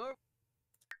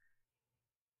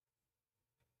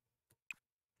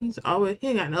 He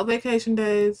ain't got no vacation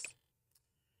days.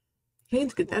 He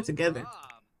needs to get that together.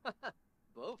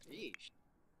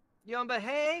 Yumba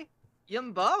hey,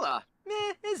 Yumbala.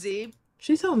 Meh, Izzy.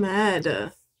 She's so mad.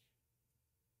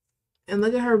 And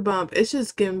look at her bump. It's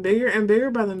just getting bigger and bigger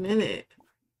by the minute.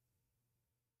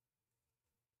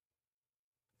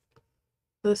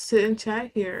 Let's sit and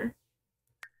chat here.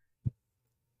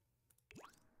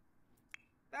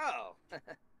 Oh,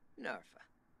 Nerfa.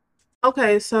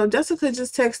 Okay, so Jessica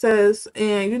just texted us,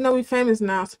 and you know we famous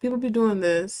now, so people be doing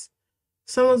this.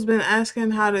 Someone's been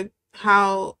asking has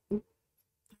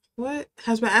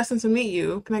been asking to meet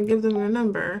you. Can I give them your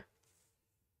number?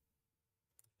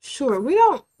 Sure, we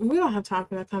don't have time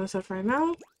for that kind of stuff right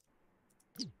now.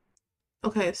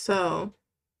 Okay, so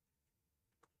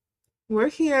we're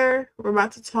here. We're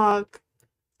about to talk.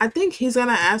 I think he's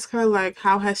gonna ask her like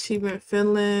how has she been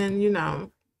feeling, you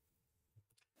know,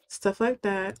 stuff like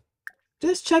that.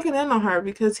 Just checking in on her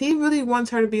because he really wants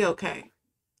her to be okay.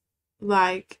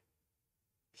 Like,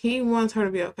 he wants her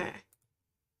to be okay.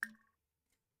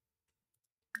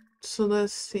 So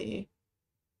let's see.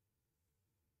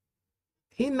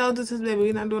 He knows this is his baby.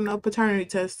 We're not doing no paternity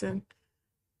testing.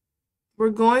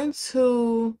 We're going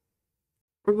to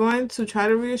try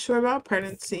to reassure about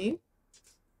pregnancy.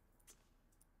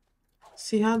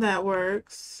 See how that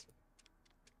works.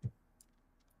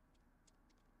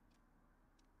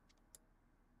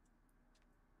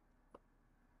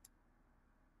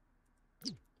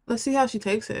 Let's see how she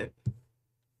takes it.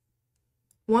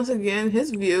 Once again,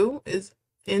 his view is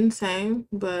insane,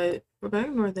 but we're gonna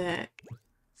ignore that.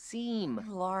 seam.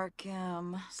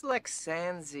 Larkham. Slick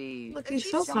Sansi. Look, he's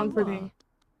so comforting.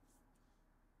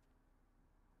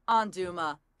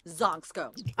 Anduma.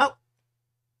 Zonksko. Oh.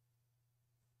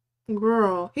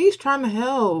 Girl, he's trying to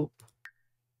help.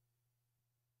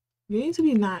 You need to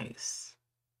be nice.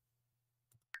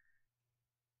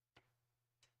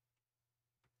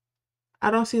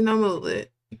 I don't see no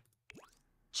mullet.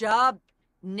 Job.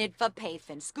 Nidfa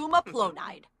Pathan. Skooma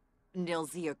Plonide.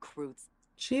 Nilzia Cruz.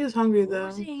 She is hungry though.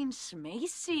 Zane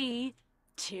Smacy.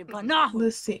 Tibanahu.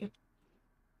 Let's see.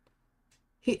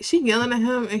 She yelling at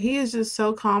him and he is just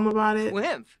so calm about it.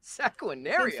 Wimp.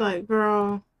 Saquinaria. It's like,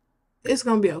 girl, it's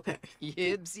gonna be okay.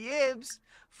 Yibs, yibs.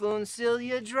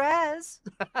 Funcilia dress.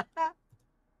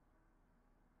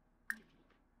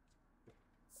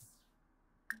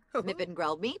 Mippin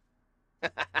Grell Meep.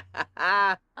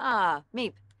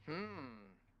 Meep.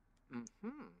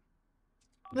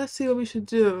 Let's see what we should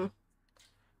do.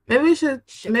 Maybe we should.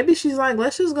 Maybe she's like,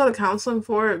 let's just go to counseling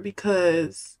for it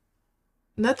because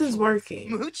nothing's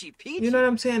working. Moochie peachy. You know what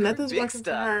I'm saying? Nothing's Big working for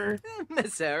stuff. her.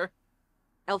 Misser.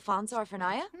 Alfonso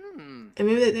Arfanaya. And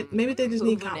maybe they just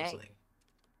need Ubune. counseling.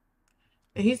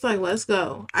 And he's like, let's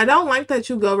go. I don't like that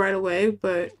you go right away,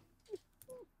 but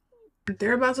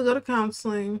they're about to go to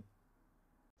counseling.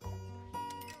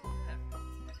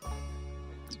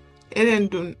 It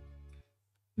didn't do.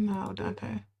 No,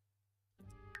 Dante.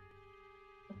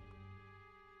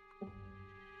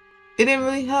 It didn't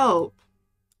really help.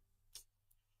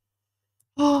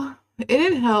 Oh, it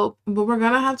didn't help, but we're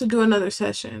gonna have to do another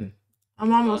session.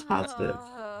 I'm almost positive.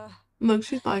 Look,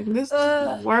 she's like, this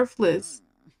is worthless.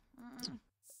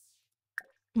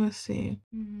 Let's see.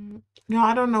 No,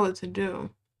 I don't know what to do.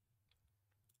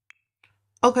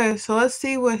 Okay, so let's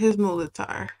see what his mullets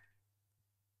are.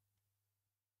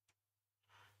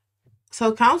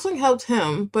 So counseling helped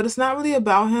him, but it's not really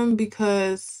about him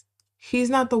because he's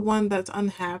not the one that's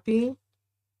unhappy.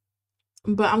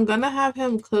 But I'm gonna have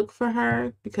him cook for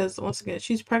her because once again,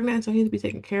 she's pregnant, so he needs to be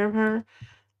taking care of her.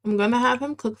 I'm gonna have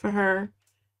him cook for her,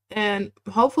 and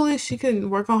hopefully she can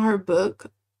work on her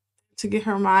book to get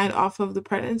her mind off of the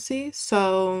pregnancy.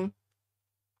 So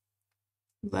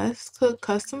let's cook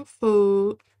custom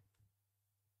food.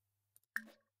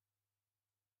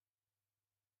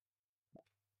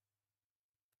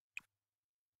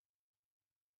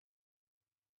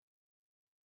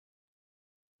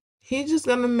 He's just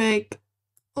gonna make,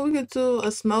 we could do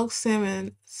a smoked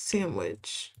salmon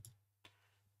sandwich.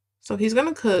 So he's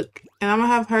gonna cook, and I'm gonna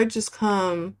have her just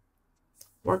come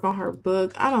work on her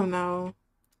book. I don't know.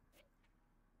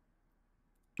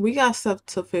 We got stuff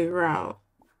to figure out.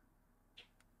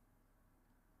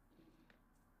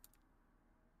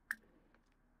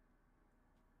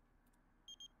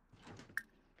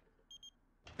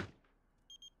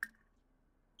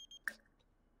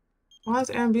 Why is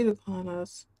Aaron Beauty calling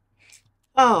us?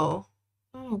 Oh,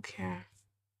 I don't care.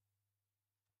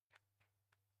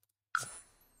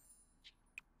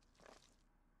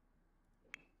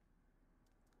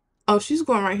 Oh, she's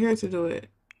going right here to do it.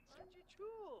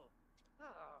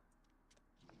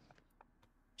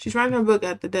 She's writing her book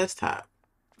at the desktop,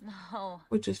 No.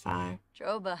 which is fine.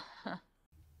 Droba.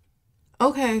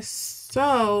 Okay,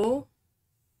 so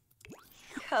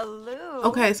Kalu.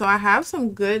 okay, so I have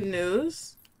some good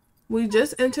news. We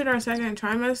just entered our second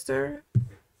trimester,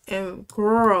 and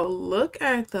girl, look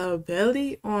at the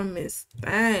belly on Miss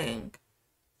Thang.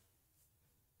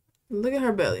 Look at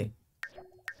her belly.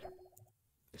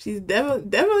 She's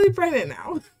definitely pregnant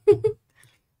now.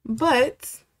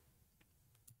 But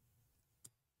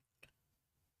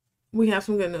we have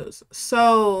some good news.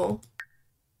 So,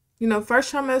 you know,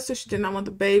 first trimester, she did not want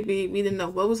the baby. We didn't know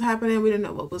what was happening. We didn't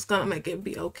know what was gonna make it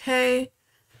be okay.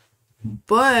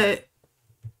 But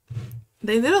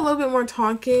they did a little bit more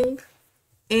talking,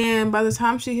 and by the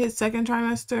time she hit second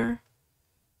trimester,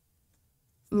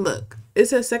 look, it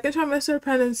says second trimester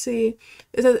pregnancy.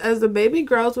 It says as the baby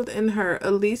grows within her,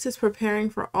 Alyce is preparing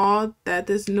for all that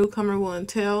this newcomer will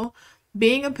entail.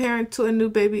 Being a parent to a new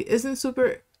baby isn't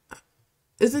super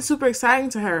exciting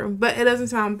to her, but it doesn't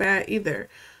sound bad either.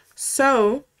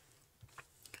 So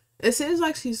it seems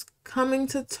like she's coming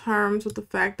to terms with the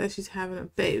fact that she's having a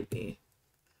baby.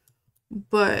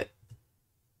 But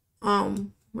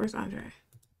where's Andre?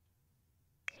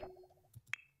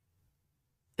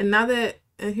 And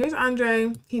here's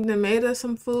Andre. He done made us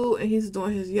some food and he's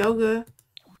doing his yoga.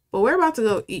 But we're about to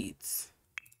go eat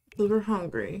because we're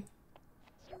hungry.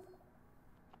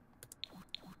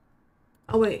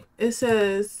 Oh wait, it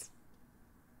says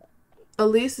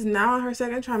Alyce is now in her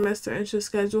second trimester and should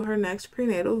schedule her next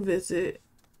prenatal visit.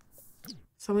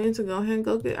 So we need to go ahead and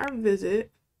go get our visit.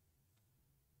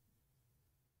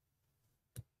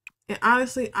 And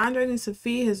honestly, Andre needs to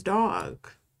feed his dog.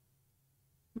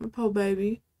 My poor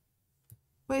baby.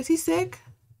 Wait, is he sick?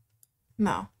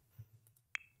 No.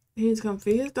 He needs to come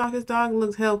feed his dog. His dog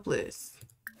looks helpless.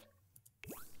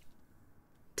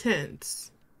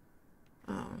 Tense.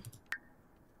 Oh.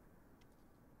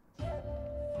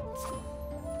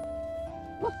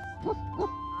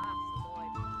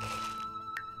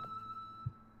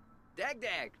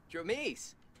 Dag,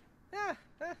 Dromies.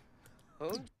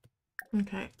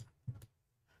 Okay.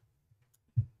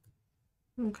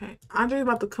 Okay. Andre's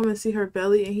about to come and see her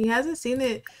belly, and he hasn't seen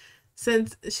it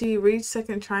since she reached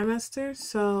second trimester,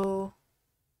 so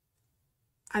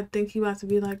I think he about to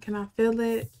be like, can I feel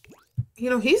it? You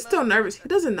know, he's still nervous. He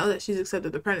doesn't know that she's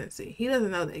accepted the pregnancy. He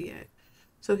doesn't know that yet.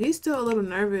 So he's still a little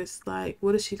nervous, like,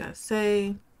 what is she gonna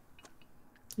say?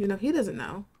 You know, he doesn't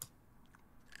know.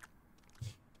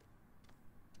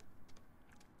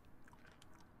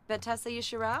 Betessa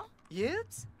Yishirao?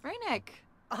 Yips? Rainik.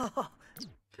 Oh,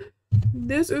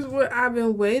 This is what I've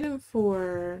been waiting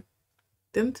for.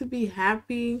 Them to be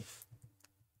happy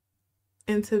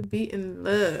and to be in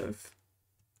love.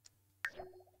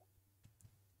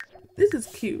 This is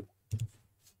cute.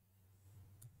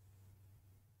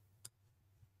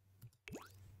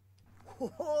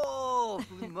 whoa,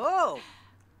 Mo.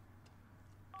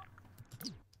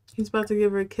 He's about to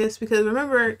give her a kiss because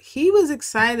remember, he was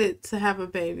excited to have a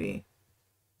baby.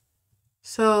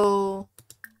 So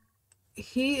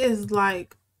he is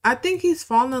like, I think he's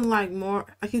fallen like more,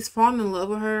 like he's fallen in love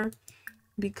with her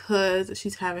because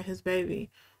she's having his baby.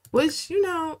 Which, you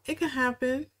know, it can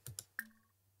happen.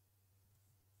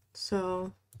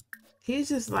 So he's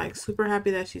just like super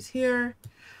happy that she's here.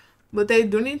 But they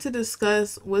do need to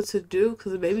discuss what to do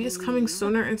because the baby is coming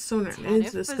sooner and sooner. They need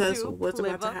to discuss what's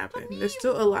about to happen. There's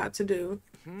still a lot to do.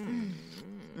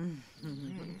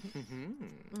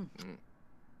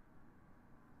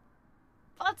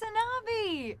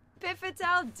 Watanabe!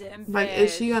 Piffetao Dimpish. Like,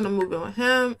 is she gonna move in with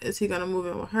him? Is he gonna move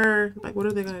in with her? Like, what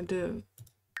are they gonna do?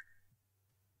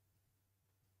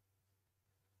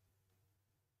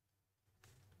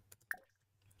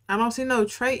 I don't see no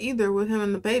trait either with him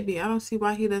and the baby. I don't see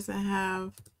why he doesn't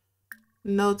have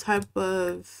no type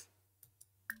of,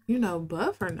 you know,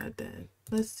 buff or nothing.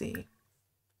 Let's see.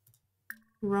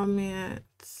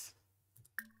 Romance.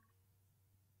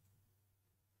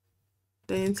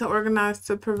 They need to organize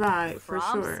to provide, for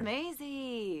sure.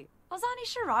 Smazy. Ozani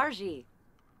Shirarji.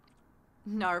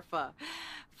 Narfa.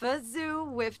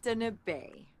 Fazu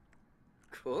Wiftanabe.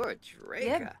 Cool, Draca.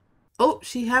 Yep. Oh,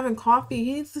 she having coffee.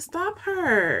 He needs to stop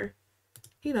her.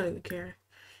 He don't even care.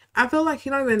 I feel like he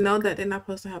don't even know that they're not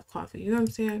supposed to have coffee. You know what I'm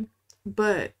saying?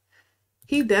 But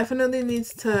he definitely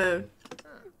needs to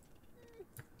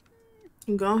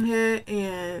go ahead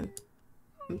and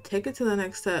take it to the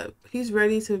next step. He's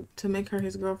ready to make her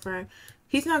his girlfriend.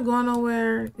 He's not going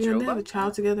nowhere. You know, they have a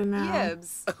child together now.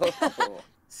 Yibs. Oh,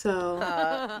 So,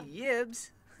 Yibs.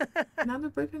 not a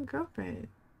boyfriend girlfriend.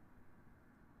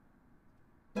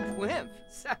 Quimp.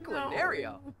 Saquinario.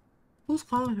 No. Who's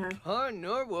calling her?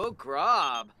 Norwo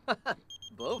Grob.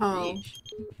 Bo Oh. Reach.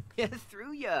 Yeah,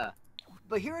 through ya.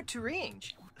 But here at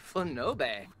Turinge.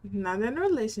 Funobe. Not in a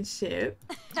relationship.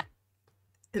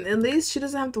 And at least she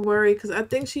doesn't have to worry because I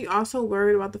think she also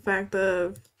worried about the fact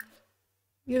of,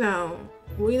 you know,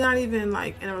 we're not even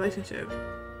like in a relationship.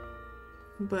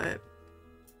 But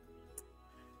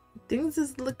things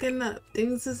is looking up.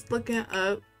 Things is looking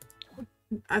up.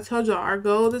 I told y'all our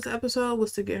goal this episode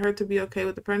was to get her to be okay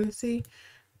with the pregnancy.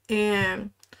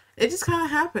 And it just kind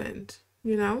of happened,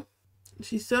 you know?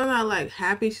 She's still not like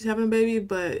happy she's having a baby,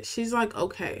 but she's like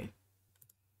okay.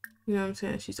 You know what I'm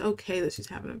saying? She's okay that she's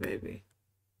having a baby.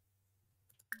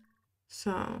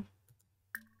 So.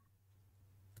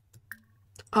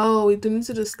 Oh, we do need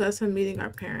to discuss him meeting our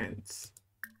parents.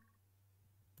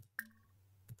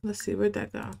 Let's see, where'd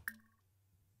that go?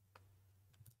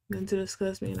 Then to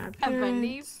discuss me and our Ebony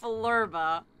parents.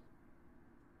 Flurba.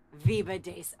 Viva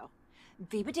Deso.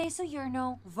 Viva Deso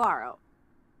Yerno Varo.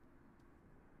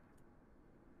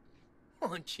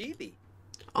 Oh, Chibi.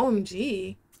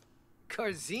 OMG.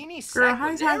 Carzini Girl, how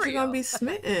many times you gonna Saquinario. be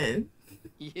smitten?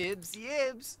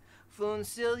 Yibs.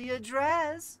 Funcilia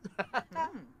Dress.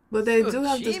 But they do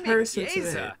have this hurt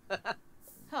sentiment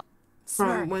Geza.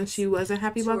 from when she wasn't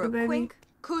happy about the baby. Quink.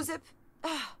 Kuzip.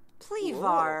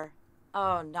 Plevar.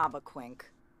 Oh, Nabaquink.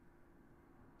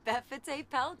 Befite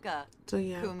Pelka. So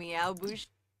yeah. Kumiao Bush.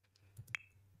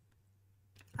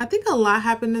 I think a lot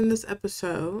happened in this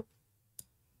episode.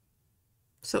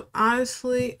 So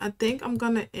honestly, I think I'm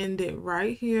gonna end it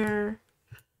right here.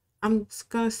 I'm just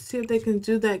gonna see if they can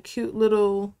do that cute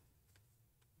little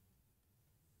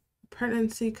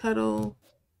pregnancy cuddle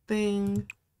thing.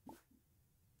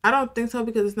 I don't think so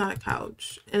because it's not a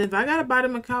couch. And if I gotta buy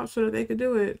them a couch so that they could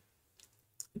do it,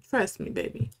 trust me,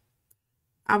 baby,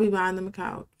 I'll be buying them a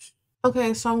couch.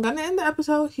 Okay, so I'm gonna end the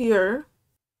episode here.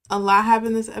 A lot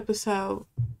happened this episode.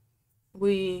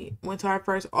 We went to our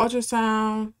first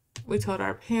ultrasound. We told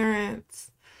our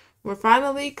parents. We're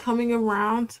finally coming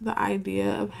around to the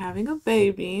idea of having a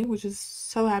baby, which is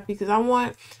so happy because I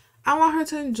want her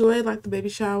to enjoy like the baby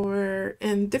shower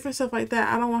and different stuff like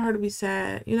that. I don't want her to be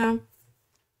sad, you know?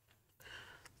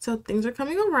 So things are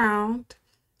coming around.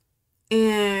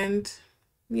 And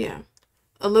yeah,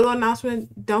 a little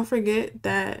announcement. Don't forget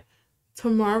that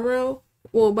tomorrow,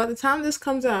 well, by the time this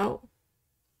comes out,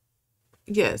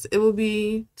 yes, it will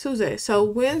be Tuesday. So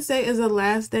Wednesday is the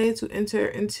last day to enter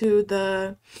into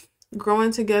the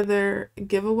Growing Together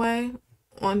giveaway.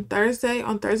 On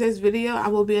Thursday's video, I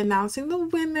will be announcing the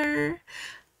winner.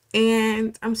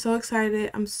 And I'm so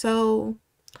excited. I'm so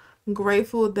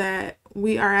grateful that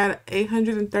we are at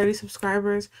 830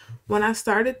 subscribers. When I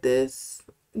started this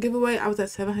giveaway, I was at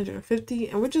 750,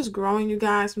 and we're just growing, you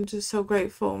guys. I'm just so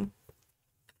grateful.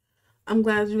 I'm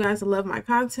glad you guys love my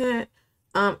content.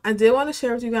 I did want to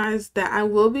share with you guys that I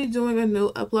will be doing a new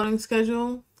uploading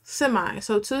schedule,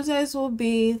 so Tuesdays will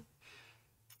be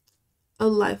A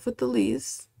Life with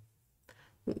Alyce.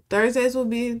 Thursdays will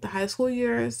be the high school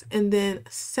years, and then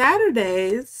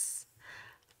Saturdays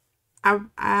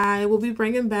I will be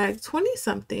bringing back 20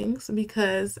 somethings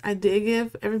because I did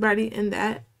give everybody in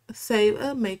that save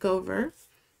a makeover.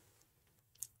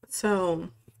 So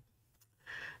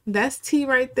that's tea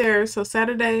right there. So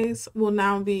Saturdays will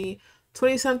now be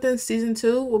 20 something. Season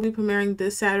 2 will be premiering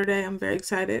this Saturday. I'm very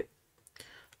excited.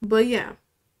 But yeah,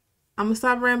 I'm gonna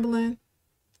stop rambling.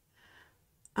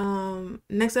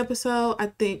 Next episode, I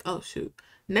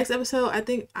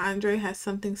think Andre has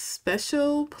something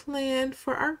special planned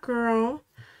for our girl.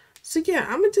 So yeah,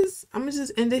 I'm gonna just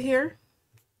end it here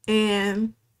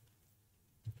and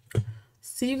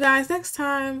see you guys next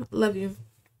time. Love you.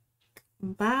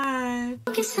 Bye.